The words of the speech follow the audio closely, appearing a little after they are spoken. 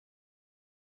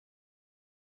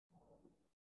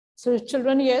So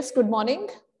children, yes, good morning.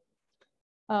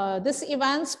 This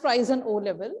Evans Prize on O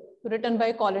level, written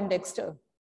by Colin Dexter.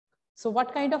 So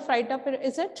what kind of write-up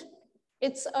is it?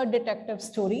 It's a detective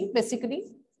story,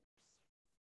 basically.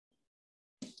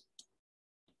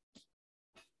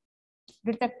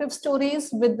 Detective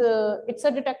stories with, it's a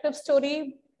detective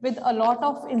story with a lot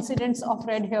of incidents of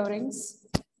red herrings,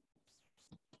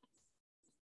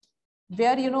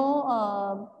 where,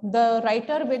 the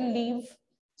writer will leave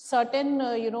certain,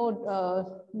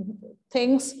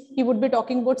 things. He would be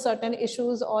talking about certain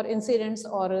issues or incidents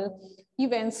or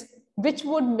events which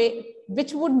would make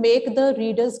the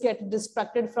readers get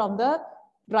distracted from the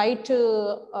right,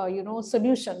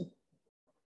 solution.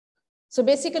 So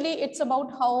basically, it's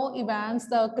about how Evans,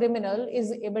 the criminal,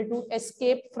 is able to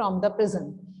escape from the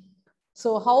prison.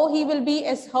 So how will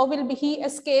he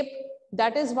escape?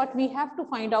 That is what we have to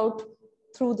find out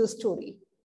through the story.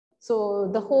 So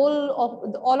the whole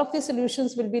of all of the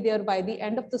solutions will be there by the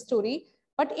end of the story.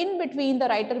 But in between, the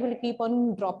writer will keep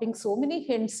on dropping so many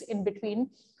hints in between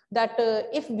that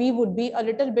if we would be a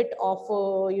little bit of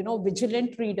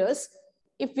vigilant readers,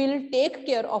 if we'll take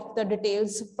care of the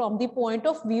details from the point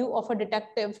of view of a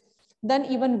detective, then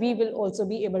even we will also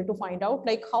be able to find out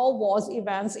like how was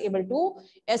Evans able to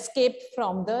escape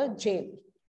from the jail.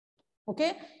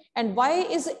 Okay, and why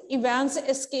is Evans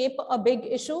escape a big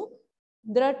issue?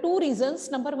 There are two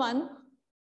reasons. Number one,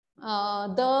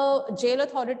 the jail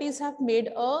authorities have made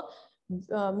a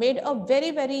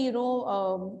very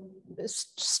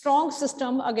strong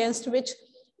system against which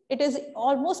it is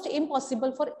almost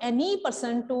impossible for any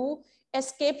person to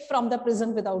escape from the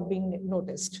prison without being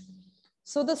noticed.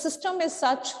 So the system is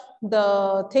such,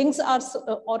 the things are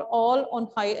all on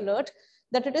high alert,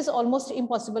 that it is almost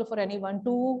impossible for anyone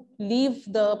to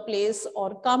leave the place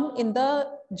or come in the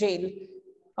jail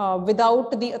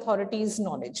without the authorities'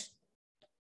 knowledge.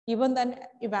 Even then,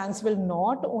 Evans will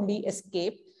not only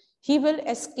escape, he will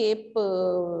escape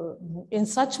in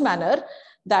such manner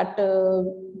that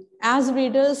as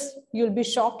readers, you'll be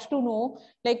shocked to know,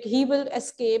 like he will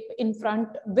escape in front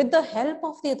with the help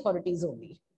of the authorities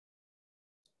only.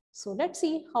 So let's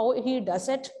see how he does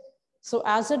it. So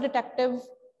as a detective,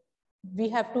 we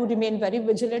have to remain very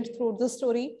vigilant through the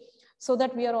story so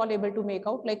that we are all able to make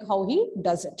out like how he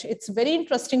does it. It's a very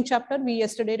interesting chapter. We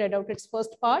yesterday read out its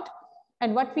first part.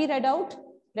 And what we read out,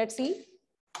 let's see.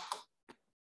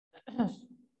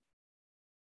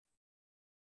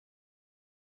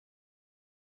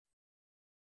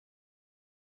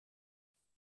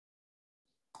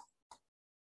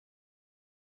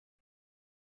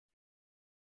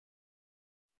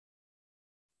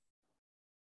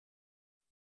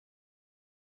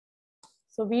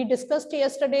 So we discussed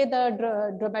yesterday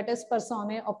the dramatis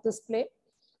personae of this play.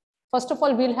 First of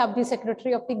all, we'll have the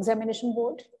secretary of the examination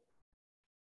board.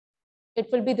 It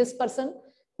will be this person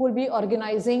who will be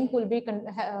organizing, who will be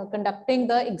conducting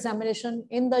the examination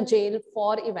in the jail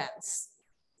for Evans.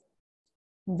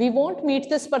 We won't meet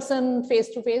this person face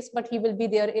to face, but he will be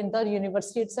there in the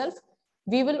university itself.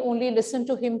 We will only listen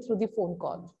to him through the phone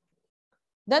call.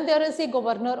 Then there is the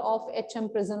governor of HM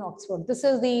Prison, Oxford. This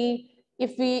is the,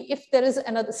 if there is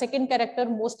another second character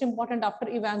most important after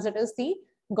Evans, it is the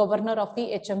governor of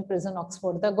the HM Prison,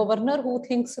 Oxford. The governor who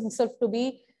thinks himself to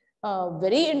be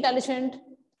very intelligent,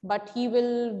 but he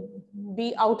will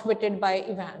be outwitted by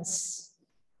Evans.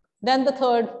 Then the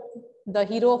third, the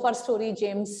hero of our story,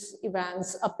 James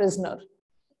Evans, a prisoner.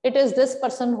 It is this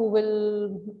person who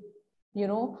will,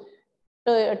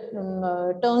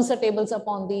 turns the tables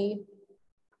upon the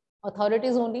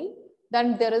authorities only.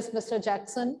 Then there is Mr.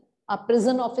 Jackson, a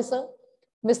prison officer.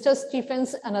 Mr.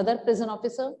 Stephens, another prison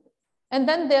officer. And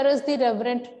then there is the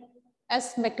Reverend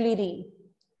S. McLeary.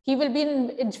 He will be an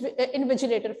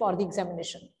invigilator for the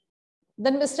examination.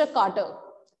 Then Mr. Carter,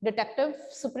 detective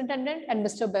superintendent, and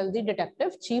Mr. Bell, the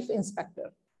detective chief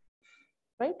inspector,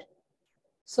 right?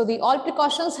 So the all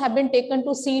precautions have been taken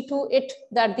to see to it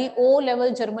that the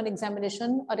O-level German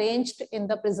examination arranged in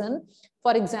the prison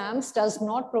for exams does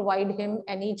not provide him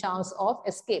any chance of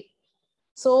escape.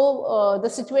 So the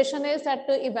situation is that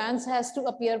Evans has to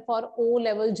appear for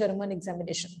O-level German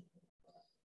examination,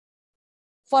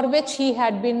 for which he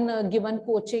had been given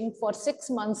coaching for 6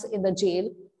 months in the jail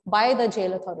by the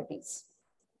jail authorities.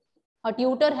 A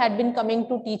tutor had been coming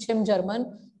to teach him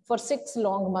German for 6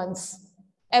 long months,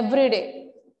 every day.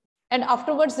 And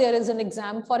afterwards, there is an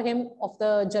exam for him of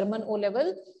the German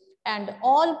O-level, and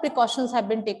all precautions have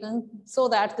been taken so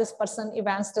that this person,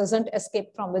 Evans, doesn't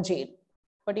escape from the jail.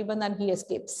 But even then he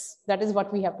escapes. That is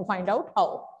what we have to find out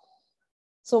how.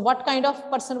 So what kind of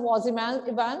person was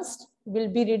Evans? We'll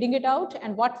be reading it out.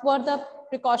 And what were the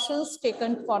precautions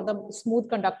taken for the smooth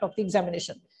conduct of the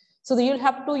examination? So you'll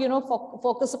have to,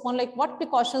 focus upon like what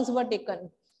precautions were taken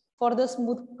for the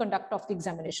smooth conduct of the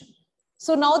examination.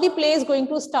 So now the play is going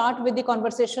to start with the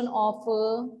conversation of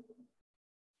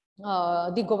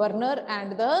the governor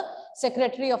and the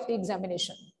secretary of the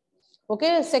examination.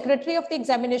 Okay, secretary of the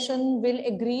examination will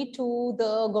agree to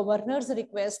the governor's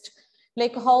request,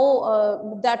 like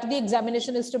how that the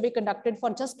examination is to be conducted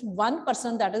for just one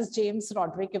person, that is James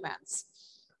Roderick Evans.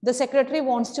 The secretary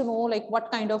wants to know like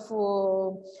what kind of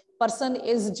person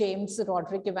is James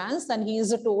Roderick Evans, and he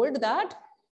is told that,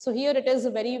 so here it is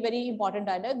a very, very important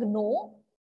dialogue. No,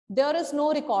 there is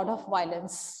no record of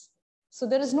violence. So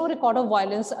there is no record of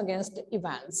violence against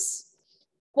Evans.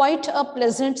 Quite a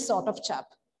pleasant sort of chap,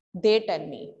 they tell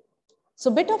me.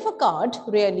 So bit of a card,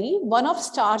 really, one of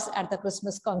stars at the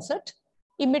Christmas concert.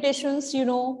 Imitations,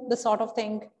 the sort of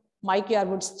thing, Mike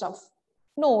Yarwood stuff.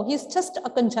 No, he's just a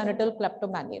congenital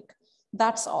kleptomaniac.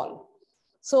 That's all.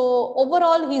 So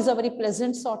overall, he's a very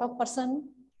pleasant sort of person.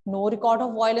 No record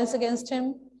of violence against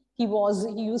him. He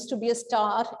used to be a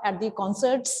star at the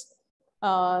concerts.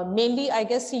 Mainly, I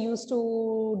guess he used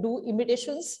to do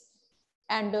imitations.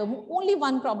 And only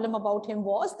one problem about him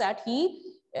was that he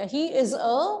is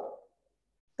a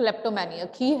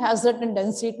kleptomaniac. He has a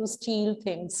tendency to steal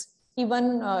things.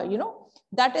 Even,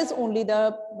 that is only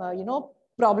the,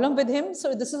 problem with him.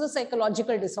 So this is a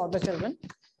psychological disorder, children.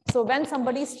 So when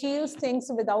somebody steals things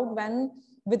without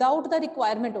the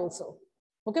requirement also,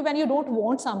 okay, when you don't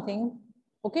want something,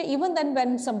 okay, even then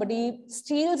when somebody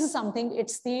steals something,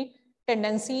 it's the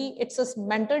tendency, it's a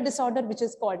mental disorder which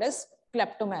is called as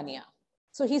kleptomania.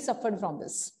 So he suffered from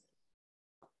this.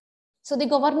 So the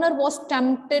governor was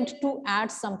tempted to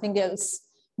add something else,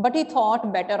 but he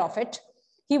thought better of it.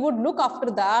 He would look after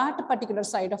that particular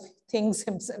side of things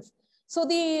himself. So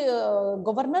the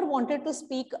governor wanted to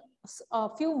speak a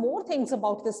few more things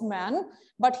about this man,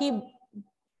 but he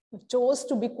chose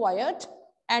to be quiet,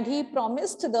 and he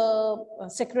promised the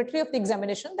secretary of the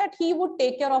examination that he would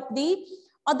take care of the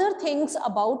other things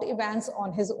about Evans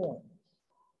on his own.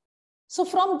 So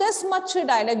from this much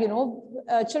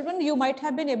dialogue, children, you might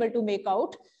have been able to make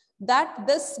out that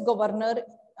this governor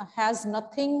has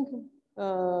nothing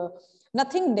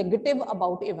negative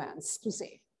about Evans to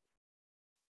say.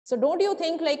 So don't you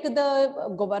think like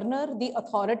the governor, the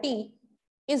authority,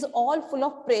 is all full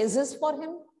of praises for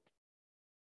him?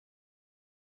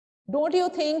 Don't you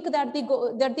think that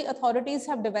the authorities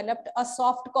have developed a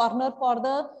soft corner for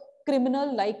the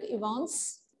criminal like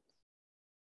Evans?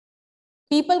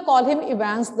 People call him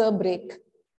Evans the Break.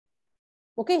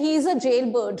 Okay, he is a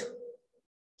jailbird.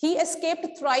 He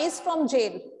escaped thrice from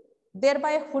jail,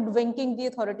 thereby hoodwinking the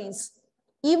authorities.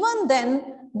 Even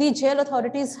then, the jail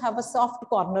authorities have a soft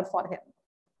corner for him.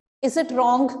 Is it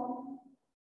wrong?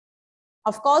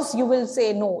 Of course, you will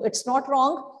say, no, it's not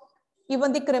wrong.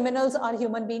 Even the criminals are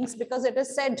human beings, because it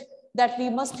is said that we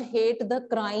must hate the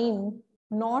crime,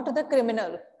 not the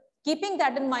criminal. Keeping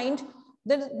that in mind,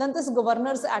 then this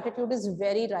governor's attitude is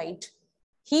very right.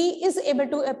 He is able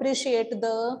to appreciate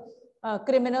the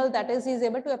criminal, that is, he is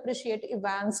able to appreciate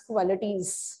Evans'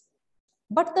 qualities.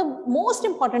 But the most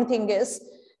important thing is,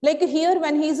 like here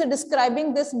when he is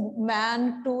describing this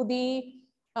man to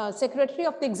the secretary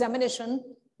of the examination,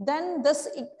 then this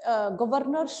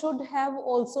governor should have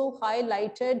also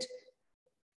highlighted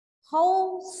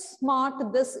how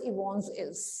smart this Evans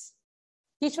is.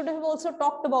 He should have also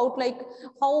talked about like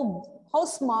how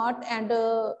smart and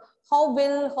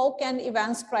how can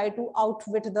Evans try to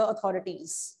outwit the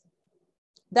authorities.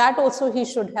 That also he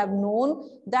should have known,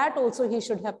 that also he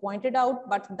should have pointed out,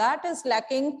 but that is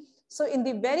lacking. So in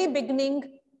the very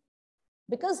beginning,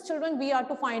 because children, we are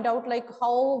to find out like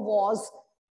how was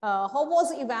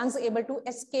Evans able to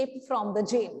escape from the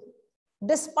jail,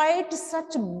 despite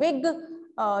such big,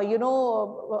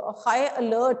 high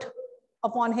alert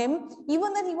upon him,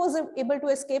 even then he was able to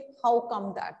escape. How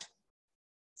come that?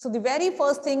 So the very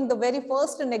first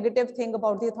negative thing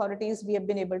about the authorities we have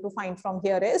been able to find from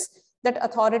here is that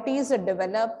authorities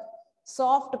develop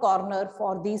soft corner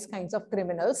for these kinds of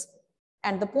criminals.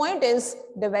 And the point is,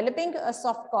 developing a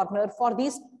soft corner for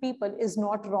these people is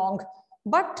not wrong,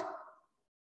 but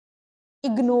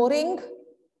ignoring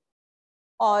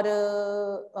or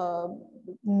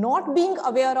not being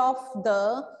aware of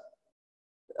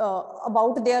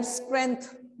about their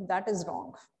strength, that is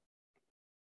wrong,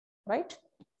 right?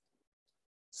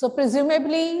 So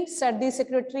presumably, said the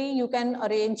secretary, you can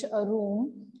arrange a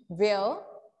room where,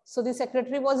 so the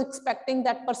secretary was expecting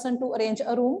that person to arrange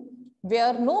a room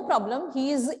where no problem,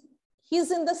 he's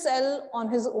in the cell on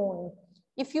his own.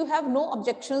 If you have no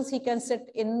objections, he can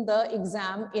sit in the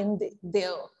exam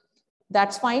there.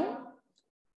 That's fine.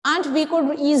 And we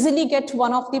could easily get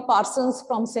one of the parsons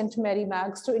from St. Mary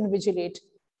Mag's to invigilate.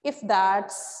 If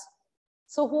that's,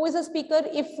 so who is a speaker?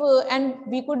 If, and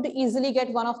we could easily get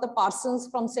one of the parsons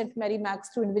from St. Mary Mag's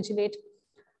to invigilate.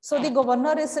 So the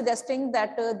governor is suggesting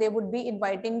that they would be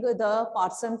inviting the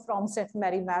parson from St.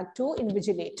 Mary Mag to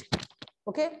invigilate.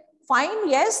 Okay, fine.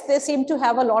 Yes, they seem to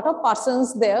have a lot of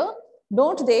parsons there,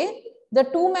 don't they? The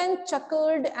two men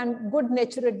chuckled and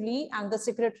good-naturedly, and the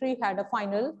secretary had a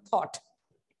final thought.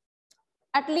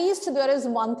 At least there is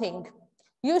one thing.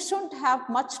 You shouldn't have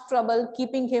much trouble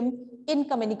keeping him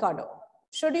incommunicado,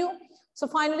 should you? So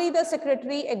finally, the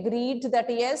secretary agreed that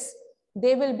yes,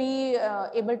 they will be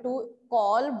able to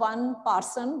call one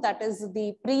parson, that is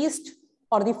the priest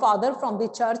or the father from the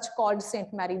church called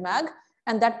St. Mary Mag,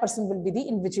 and that person will be the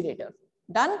invigilator.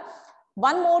 Done.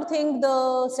 One more thing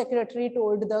the secretary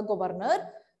told the governor,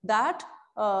 that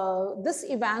this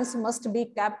Evans must be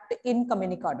kept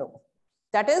incommunicado.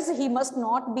 That is, he must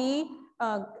not be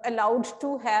allowed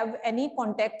to have any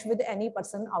contact with any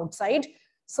person outside.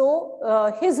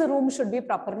 So his room should be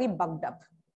properly bugged up.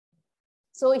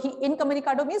 So he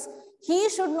incommunicado means he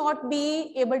should not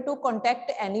be able to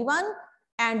contact anyone,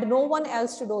 and no one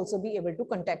else should also be able to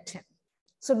contact him.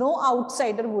 So no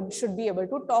outsider should be able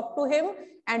to talk to him,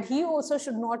 and he also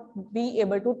should not be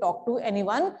able to talk to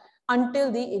anyone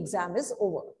until the exam is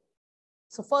over.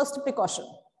 So first precaution.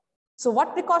 So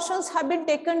what precautions have been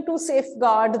taken to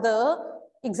safeguard the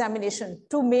examination,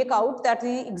 to make out that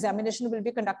the examination will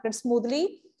be conducted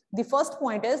smoothly? The first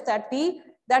point is that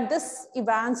this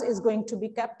Evans is going to be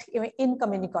kept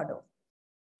incommunicado.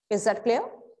 Is that clear?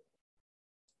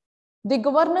 The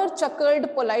governor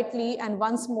chuckled politely and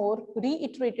once more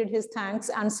reiterated his thanks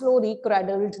and slowly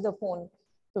cradled the phone.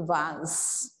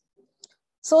 Evans.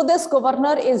 So this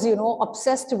governor is,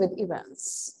 obsessed with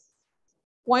Evans.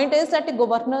 Point is that the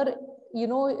governor,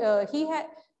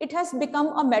 it has become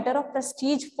a matter of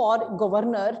prestige for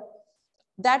governor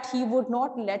that he would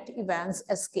not let Evans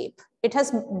escape. It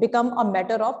has become a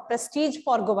matter of prestige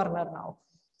for governor now.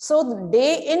 So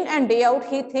day in and day out,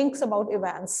 he thinks about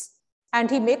Evans,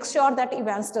 and he makes sure that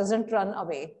Evans doesn't run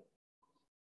away.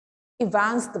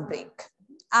 Evans the break,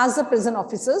 as the prison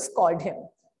officers called him.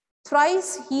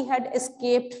 Thrice he had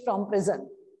escaped from prison.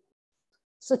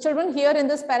 So children, here in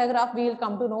this paragraph, we will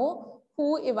come to know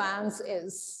who Evans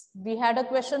is. We had a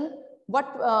question,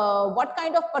 what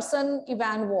kind of person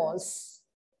Evan was?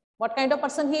 What kind of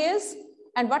person he is?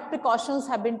 And what precautions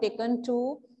have been taken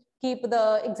to keep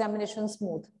the examination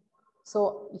smooth?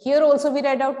 So here also we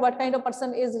read out what kind of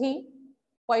person is he.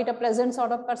 Quite a pleasant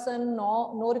sort of person,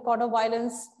 no record of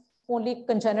violence, only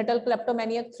congenital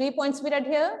kleptomaniac. 3 points we read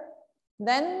here.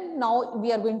 Then now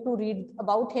we are going to read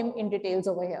about him in details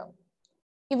over here.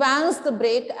 Evans the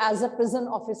break, as the prison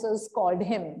officers called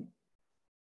him.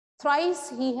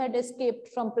 Thrice he had escaped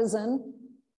from prison,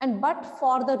 and but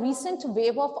for the recent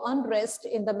wave of unrest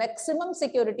in the maximum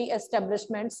security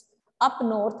establishments up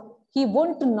north, he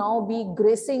wouldn't now be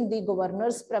gracing the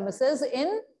governor's premises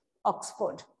in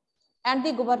Oxford. And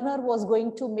the governor was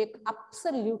going to make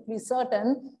absolutely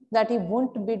certain that he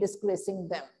won't be disgracing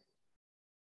them.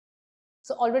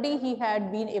 So already he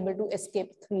had been able to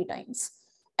escape 3 times.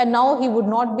 And now he would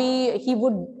not be, he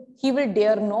will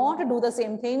dare not do the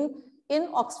same thing in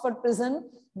Oxford prison,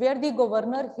 where the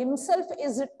governor himself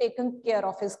is taking care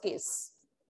of his case.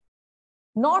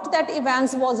 Not that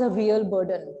Evans was a real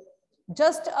burden,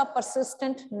 just a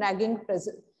persistent nagging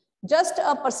presence.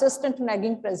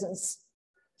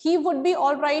 He would be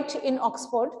all right in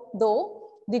Oxford, though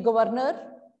the governor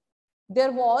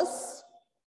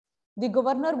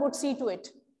would see to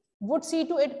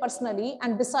it personally.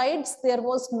 And besides, there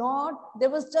was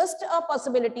just a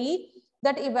possibility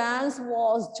that Evans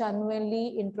was genuinely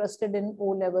interested in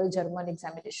O-level German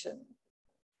examination.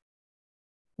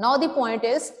 Now the point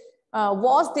is,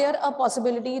 was there a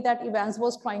possibility that Evans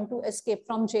was trying to escape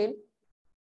from jail?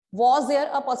 Was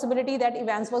there a possibility that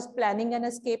Evans was planning an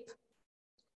escape?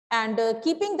 And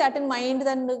keeping that in mind,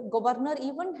 then the governor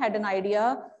even had an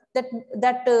idea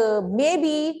that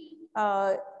maybe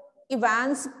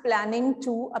Evans planning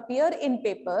to appear in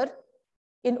paper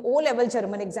in O-level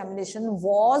German examination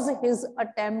was his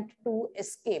attempt to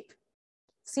escape.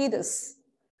 See this.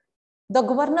 The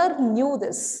governor knew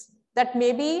this, that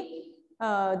maybe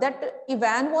that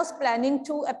Evan was planning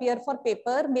to appear for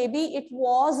paper. Maybe it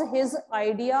was his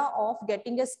idea of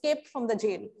getting escaped from the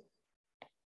jail.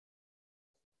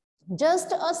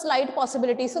 Just a slight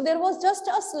possibility. So there was just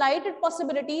a slight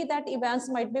possibility that Evans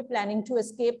might be planning to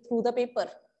escape through the paper.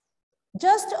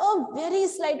 Just a very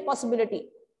slight possibility,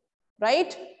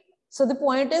 right? So the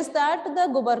point is that the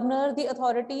governor, the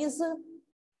authorities,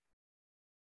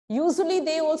 Usually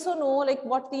they also know like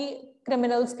what the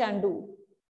criminals can do.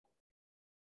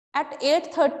 At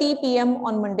 8:30 p.m.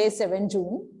 on Monday, 7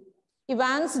 June,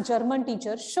 Ivan's German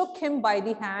teacher shook him by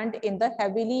the hand in the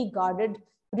heavily guarded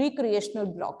recreational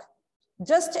block,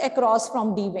 just across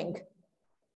from D wing.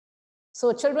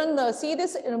 So children, see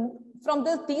this from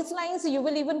these lines, you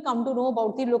will even come to know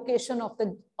about the location of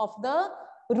the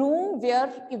room where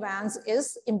Evans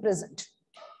is imprisoned.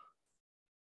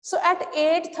 So at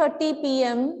 8:30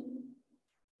 p.m.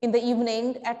 in the evening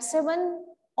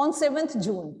on 7th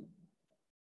June,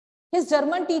 his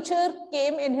German teacher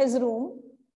came in his room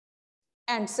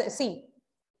and said, see,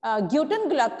 Guten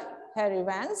Glück, Herr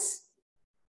Evans.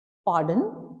 Pardon?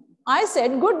 I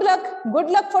said, good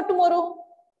luck for tomorrow.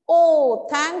 Oh,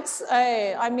 thanks.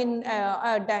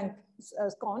 Thanks,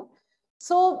 Con.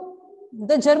 So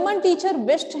the German teacher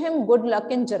wished him good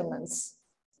luck in Germans.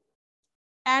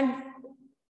 And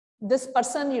this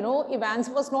person, Evans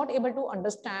was not able to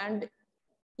understand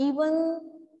even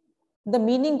the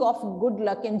meaning of good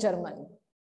luck in German.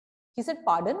 He said,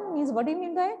 pardon, means what do you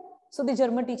mean by? So the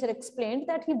German teacher explained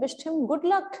that he wished him good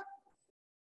luck.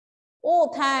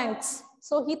 Oh, thanks.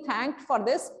 So he thanked for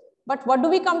this. But what do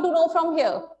we come to know from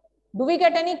here? Do we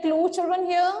get any clue, children,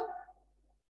 here?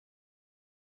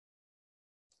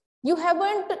 You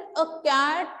haven't a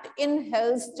cat in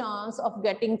hell's chance of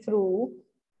getting through,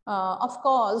 of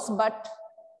course, but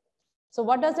so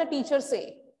what does the teacher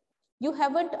say? You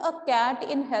haven't a cat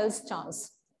in hell's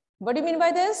chance. What do you mean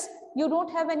by this? You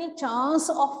don't have any chance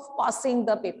of passing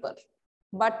the paper.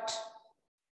 But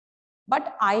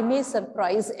I may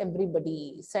surprise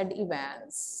everybody, said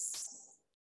Evans.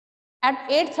 At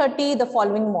 8:30 the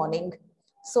following morning.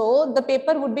 So the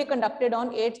paper would be conducted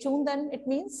on 8th June, then it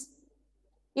means.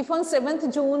 If on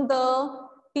 7th June the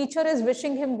teacher is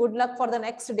wishing him good luck for the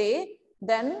next day,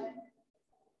 then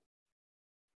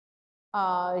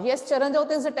yes, Charanjot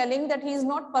is telling that he is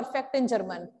not perfect in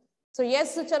German. So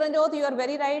yes, Charanjot, you are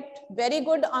very right. Very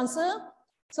good answer.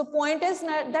 So point is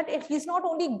that if he's not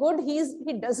only good,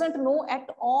 he doesn't know at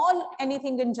all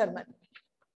anything in German.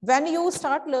 When you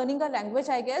start learning a language,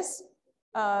 I guess,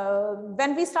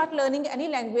 when we start learning any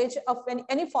language of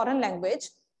any foreign language,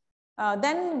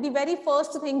 then the very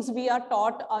first things we are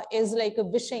taught is like a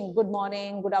wishing, good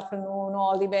morning, good afternoon,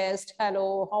 all the best,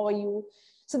 hello, how are you?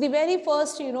 So the very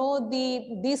first,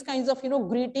 these kinds of,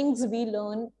 greetings we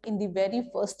learn in the very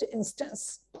first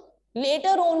instance.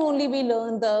 Later on only we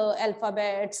learn the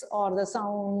alphabets or the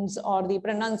sounds or the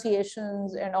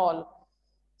pronunciations and all.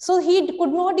 So he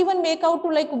could not even make out to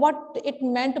like what it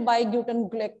meant by Guten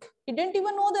Glück. He didn't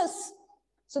even know this.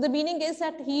 So the meaning is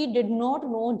that he did not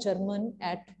know German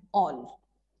at all.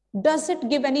 Does it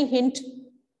give any hint?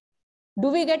 Do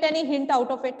we get any hint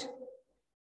out of it?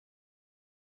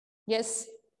 Yes.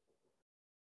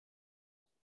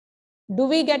 Do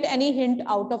we get any hint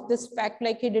out of this fact,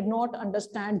 like he did not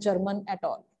understand German at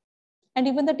all? And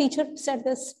even the teacher said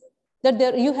this,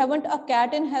 that you haven't a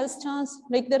cat in hell's chance,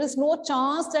 like there is no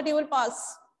chance that you will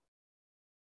pass.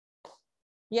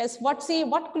 Yes, what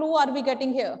clue are we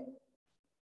getting here?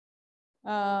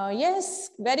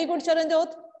 Yes, very good,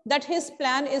 Charanjot, that his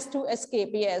plan is to escape.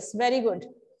 Yes, very good.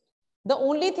 The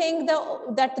only thing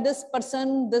that this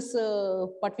person,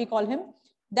 what we call him,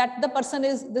 that the person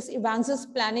is, this Evans is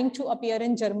planning to appear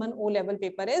in German O-level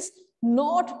paper is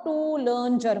not to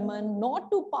learn German,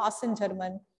 not to pass in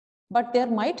German, but there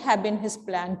might have been his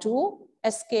plan to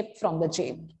escape from the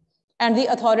jail. And the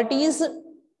authorities,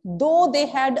 though they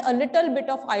had a little bit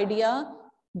of idea,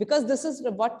 because this is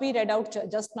what we read out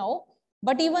just now,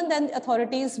 but even then the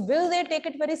authorities, will they take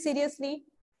it very seriously?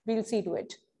 We'll see to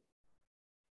it.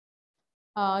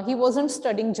 He wasn't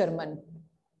studying German.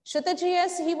 Kshitij,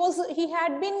 yes, he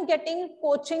had been getting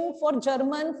coaching for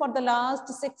German for the last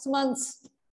 6 months.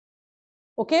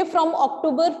 Okay, from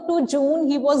October to June,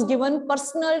 he was given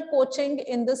personal coaching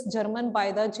in this German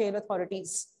by the jail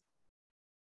authorities.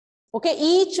 Okay,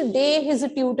 each day his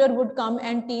tutor would come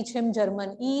and teach him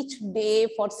German, each day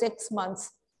for 6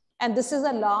 months. And this is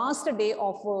the last day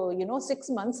of, 6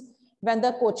 months when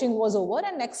the coaching was over,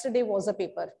 and next day was a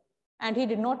paper. And he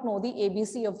did not know the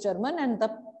ABC of German,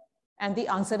 and the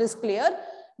answer is clear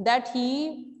that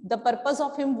the purpose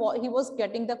of him, he was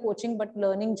getting the coaching, but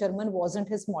learning German wasn't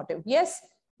his motive. Yes,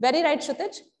 very right,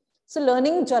 Kshitij. So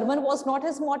learning German was not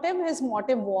his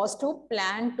motive was to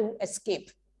plan to escape.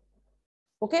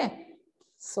 Okay,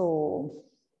 so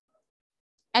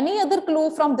any other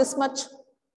clue from this much?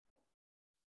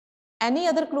 Any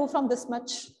other clue from this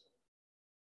much?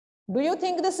 Do you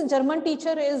think this German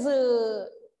teacher is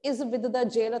with the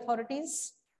jail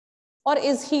authorities? Or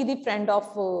is he the friend of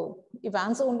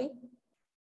Evans only?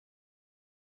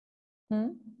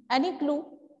 Any clue?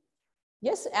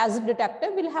 Yes, as a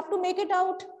detective, we'll have to make it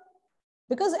out.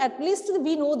 Because at least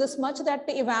we know this much, that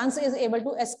Evans is able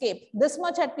to escape. This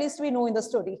much at least we know in the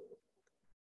story.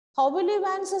 How will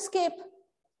Evans escape?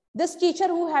 This teacher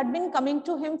who had been coming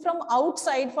to him from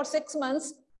outside for 6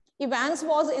 months, Evans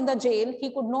was in the jail.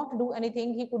 He could not do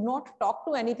anything. He could not talk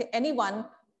to anyone.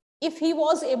 If he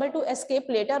was able to escape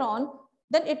later on,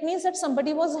 then it means that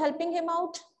somebody was helping him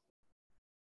out.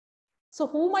 So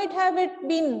who might have it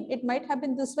been? It might have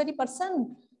been this very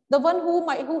person, the one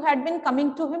who had been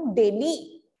coming to him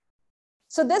daily.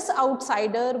 So this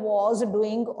outsider was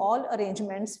doing all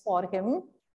arrangements for him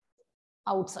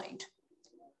outside.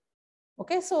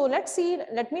 Okay, so let's see.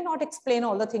 Let me not explain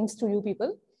all the things to you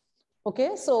people.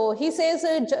 Okay, so he says,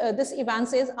 this Ivan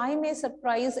says, I may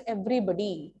surprise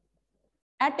everybody.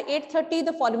 At 8:30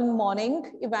 the following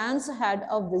morning, Evans had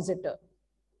a visitor.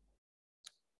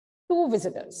 2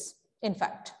 visitors, in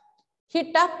fact.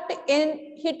 He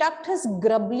tucked his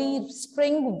grubbly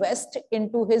spring vest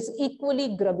into his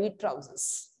equally grubby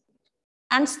trousers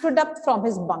and stood up from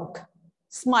his bunk,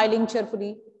 smiling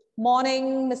cheerfully.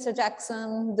 Morning, Mr.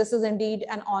 Jackson. This is indeed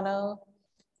an honor.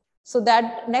 So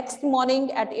that next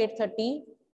morning at 8:30,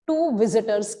 2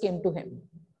 visitors came to him.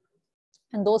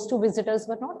 And those 2 visitors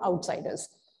were not outsiders.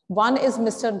 One is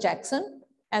Mr. Jackson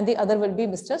and the other will be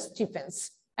Mr.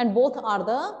 Stephens. And both are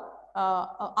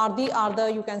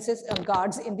the you can say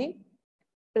guards in the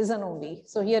prison only.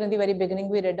 So here in the very beginning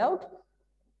we read out.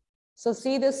 So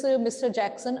see this Mr.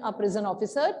 Jackson, a prison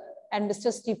officer, and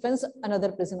Mr. Stephens,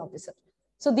 another prison officer.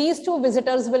 So these 2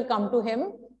 visitors will come to him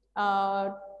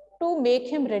to make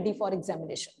him ready for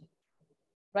examination,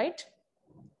 right?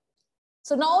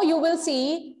 So now you will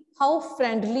see how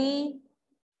friendly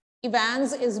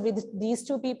Evans is with these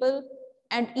 2 people,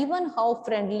 and even how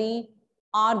friendly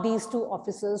are these 2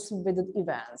 officers with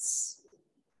Evans.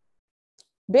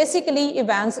 Basically,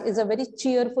 Evans is a very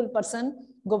cheerful person.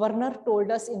 Governor told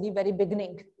us in the very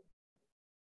beginning.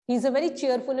 He's a very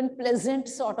cheerful and pleasant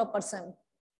sort of person.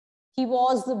 He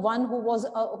was the one who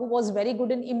was very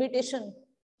good in imitation.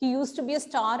 He used to be a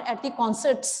star at the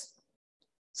concerts.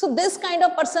 So this kind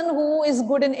of person who is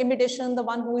good in imitation, the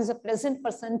one who is a pleasant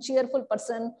person, cheerful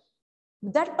person,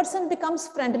 that person becomes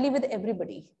friendly with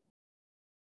everybody.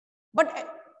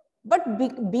 But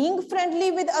being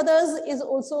friendly with others is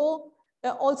also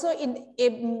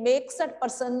makes that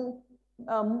person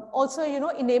also, you know,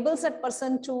 enables that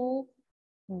person to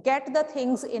get the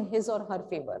things in his or her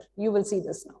favor. You will see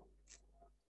this now.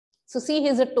 So see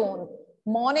his tone.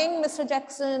 Morning, Mr.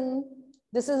 Jackson.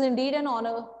 This is indeed an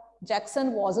honor.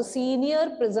 Jackson was a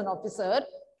senior prison officer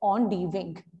on D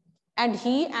wing, and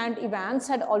he and Evans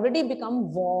had already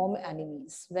become warm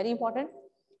enemies. Very important.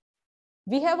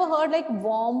 We have heard like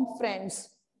warm friends.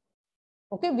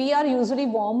 Okay, we are usually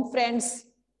warm friends.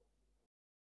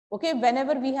 Okay,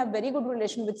 whenever we have very good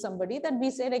relation with somebody, then we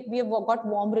say like we have got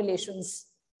warm relations.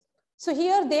 So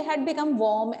here they had become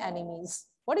warm enemies.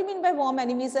 What do you mean by warm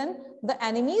enemies? And the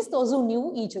enemies, those who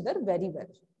knew each other very well.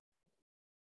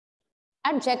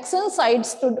 At Jackson's side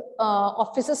stood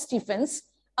Officer Stephens,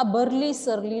 a burly,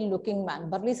 surly looking man.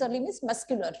 Burly, surly means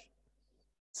muscular.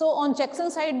 So on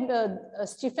Jackson's side,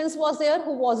 Stephens was there,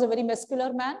 who was a very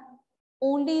muscular man,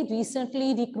 only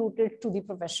recently recruited to the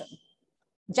profession.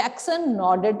 Jackson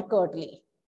nodded curtly.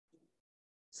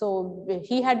 So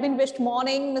he had been wished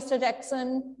morning, Mr.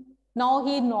 Jackson. Now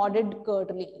he nodded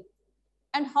curtly.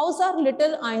 And how's our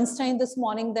little Einstein this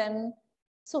morning then?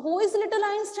 So who is little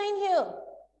Einstein here?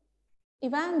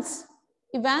 Evans.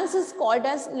 Evans is called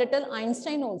as little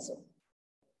Einstein also.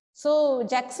 So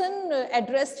Jackson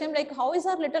addressed him like, how is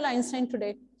our little Einstein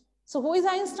today? So who is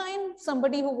Einstein?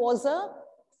 Somebody who was a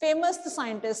famous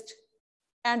scientist.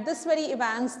 And this very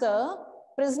Evans, the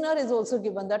prisoner, is also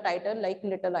given the title like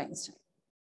little Einstein.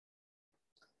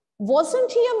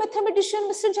 Wasn't he a mathematician,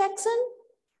 Mr. Jackson?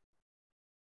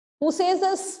 Who says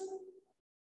this?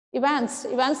 Evans.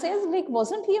 Evans says, like,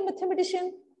 wasn't he a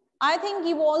mathematician? I think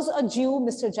he was a Jew,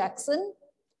 Mr. Jackson.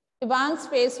 Evans'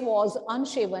 face was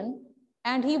unshaven,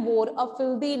 and he wore a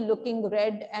filthy looking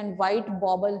red and white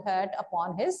bobble hat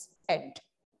upon his head.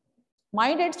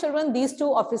 My dear children, these 2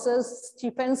 officers,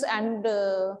 Stephens and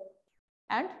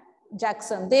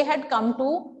Jackson, they had come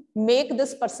to make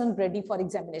this person ready for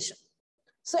examination.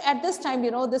 So at this time, you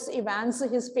know, this Evans,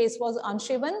 his face was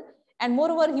unshaven, and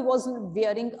moreover, he was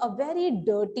wearing a very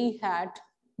dirty hat,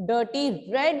 dirty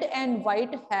red and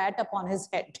white hat upon his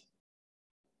head.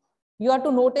 You have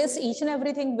to notice each and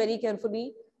everything very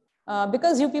carefully,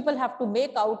 because you people have to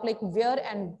make out like where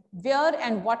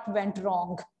and what went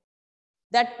wrong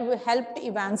that helped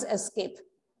Evans escape.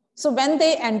 So when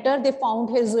they enter, they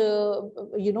found his,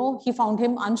 he found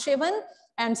him unshaven.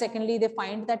 And secondly, they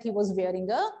find that he was wearing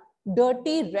a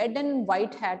dirty red and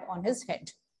white hat on his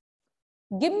head.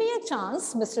 Give me a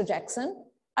chance, Mr. Jackson.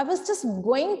 I was just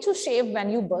going to shave when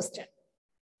you burst in.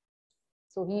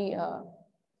 So he,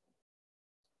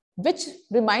 which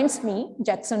reminds me,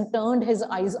 Jackson turned his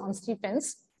eyes on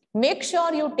Stephens. Make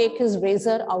sure you take his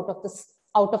razor out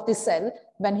of the cell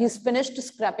when he's finished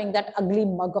scrapping that ugly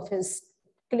mug of his.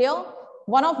 Clear?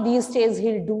 One of these days,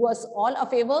 he'll do us all a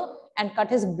favor and cut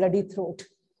his bloody throat.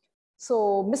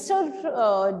 So Mr.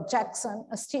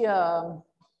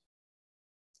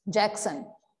 Jackson,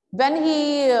 when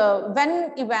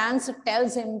Evans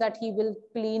tells him that he will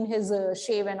clean his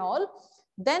shave and all,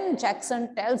 then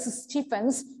Jackson tells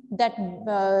Stephens that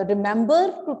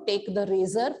remember to take the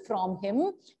razor from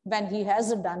him when he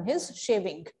has done his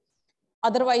shaving.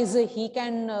 Otherwise, he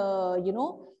can,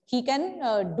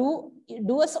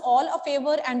 do us all a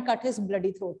favor and cut his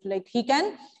bloody throat. Like he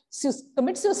can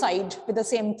commit suicide with the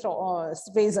same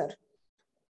razor.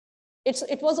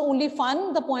 It was only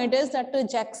fun. The point is that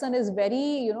Jackson is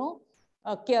very,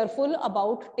 careful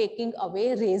about taking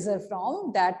away razor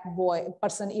from that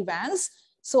person Evans,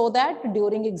 so that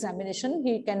during examination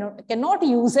he cannot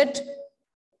use it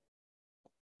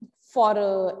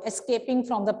for escaping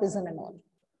from the prison and all.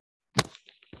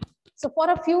 So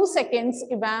for a few seconds,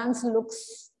 Evans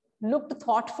looked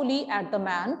thoughtfully at the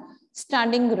man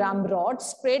standing ramrod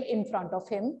straight in front of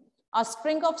him. A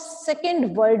string of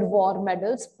Second World War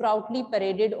medals proudly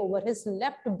paraded over his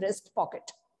left breast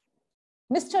pocket.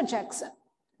 Mr. Jackson,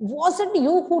 was it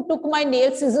you who took my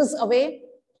nail scissors away?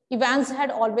 Evans had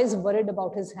always worried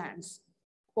about his hands.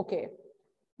 Okay.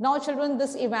 Now, children,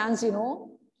 this Evans,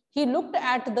 he looked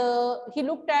at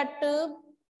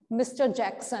Mr.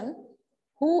 Jackson,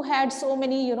 who had so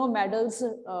many, medals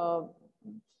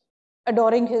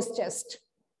adoring his chest.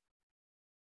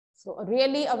 So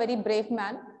really a very brave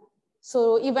man.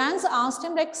 So Evans asked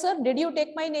him, like, sir, did you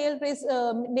take my nail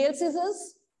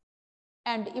scissors?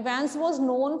 And Evans was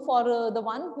known for the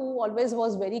one who always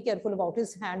was very careful about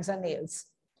his hands and nails.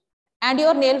 And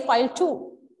your nail file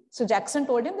too. So Jackson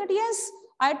told him that, yes,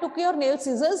 I took your nail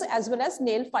scissors as well as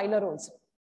nail filer also.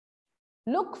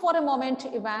 Look for a moment,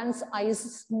 Evans'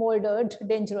 eyes smoldered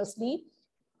dangerously.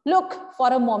 Look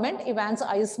for a moment, Evans'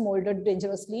 eyes smoldered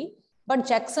dangerously, but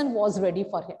Jackson was ready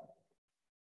for him.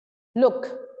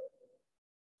 Look.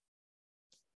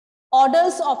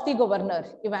 Orders of the governor,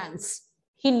 Evans.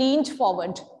 He leaned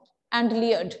forward and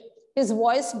leered, his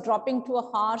voice dropping to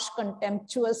a harsh,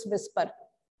 contemptuous whisper.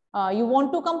 You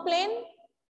want to complain?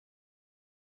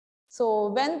 So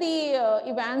when the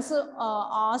Evans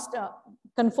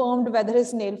confirmed whether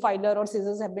his nail filer or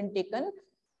scissors have been taken,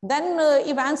 then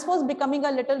Evans was becoming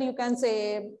a little, you can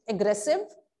say, aggressive.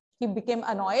 He became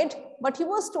annoyed, but he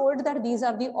was told that these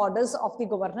are the orders of the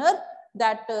governor,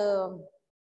 that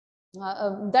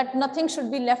that nothing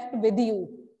should be left with you.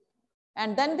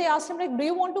 And then they asked him, like, do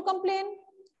you want to complain?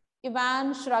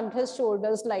 Ivan shrugged his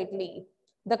shoulders lightly.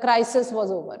 The crisis was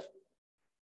over.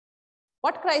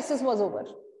 What crisis was over?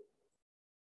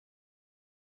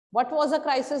 What was the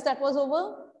crisis that was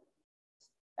over?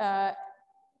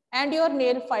 And your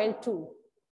nail file too.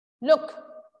 Look.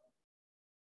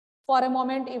 For a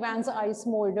moment, Ivan's eyes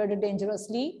smoldered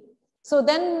dangerously. So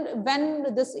then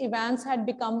when this Evans had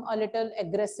become a little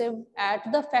aggressive at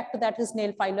the fact that his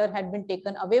nail filer had been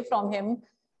taken away from him,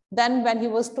 then when he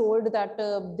was told that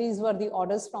these were the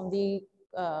orders from the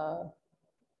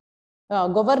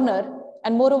governor,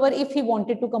 and moreover, if he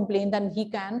wanted to complain, then he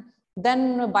can,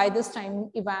 then by this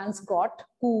time, Evans got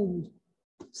cool.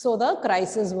 So the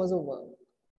crisis was over.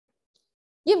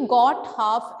 You've got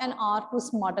half an hour to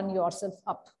smarten yourself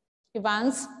up,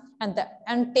 Evans,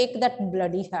 and take that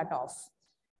bloody hat off.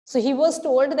 So he was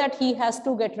told that he has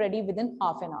to get ready within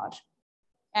half an hour.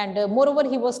 And moreover,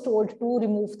 he was told to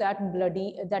remove that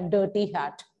dirty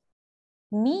hat.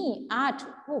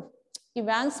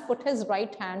 Evans put his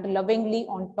right hand lovingly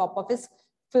on top of his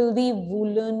filthy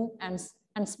woolen and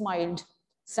smiled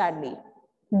sadly.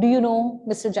 Do you know,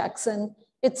 Mr. Jackson,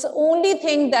 it's the only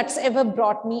thing that's ever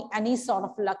brought me any sort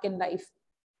of luck in life,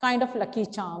 kind of lucky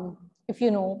charm, if you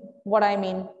know what I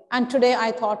mean. And today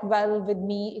I thought, well, with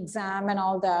me, exam and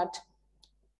all that.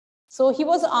 So he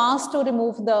was asked to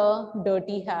remove the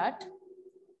dirty hat.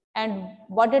 And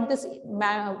what did this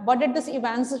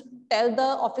Evans tell the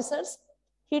officers?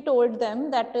 He told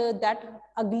them that that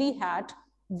ugly hat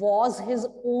was his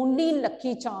only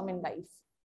lucky charm in life.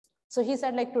 So he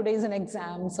said, like, today is an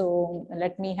exam, so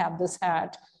let me have this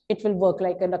hat. It will work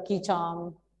like a lucky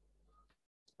charm.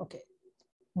 Okay.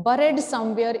 Buried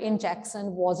somewhere in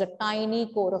Jackson was a tiny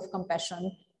core of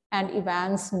compassion and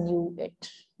Evans knew it.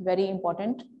 Very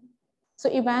important. So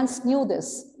Evans knew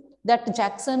this, that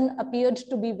Jackson appeared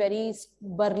to be very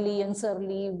burly and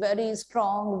surly, very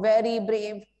strong, very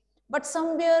brave, but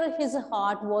somewhere his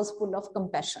heart was full of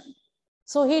compassion.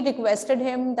 So he requested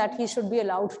him that he should be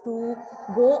allowed to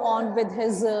go on with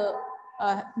his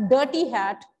dirty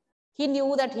hat. He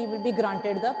knew that he will be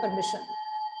granted the permission.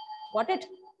 Got it?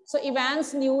 So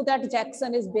Evans knew that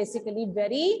Jackson is basically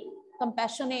very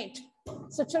compassionate.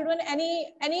 So children,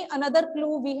 any another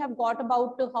clue we have got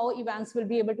about how Evans will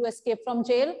be able to escape from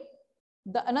jail?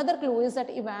 The another clue is that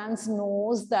Evans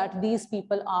knows that these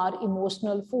people are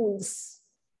emotional fools,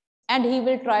 and he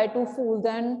will try to fool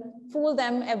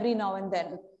them every now and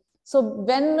then. So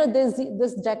when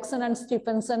this Jackson and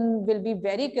Stephenson will be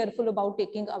very careful about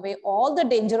taking away all the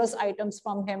dangerous items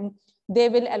from him, they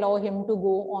will allow him to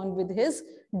go on with his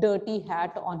dirty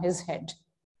hat on his head.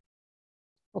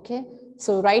 Okay,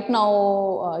 so right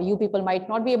now you people might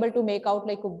not be able to make out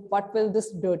like what will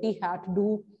this dirty hat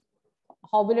do,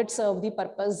 how will it serve the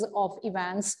purpose of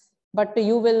Evans, but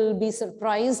you will be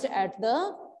surprised at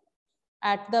the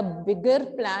bigger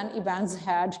plan Evans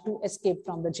had to escape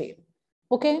from the jail.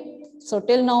 Okay, so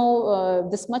till now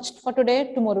this much for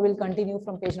today. Tomorrow we'll continue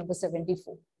from page number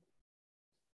 74.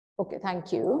 Okay,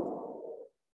 thank you.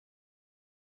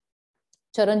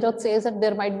 Charanjot says that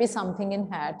there might be something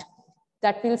in hat.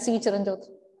 That we'll see, Charanjot.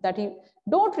 That you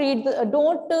don't read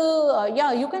the,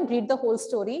 yeah, you can read the whole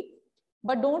story,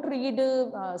 but don't read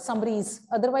summaries.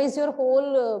 Otherwise, your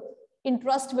whole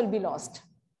interest will be lost.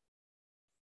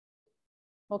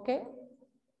 Okay.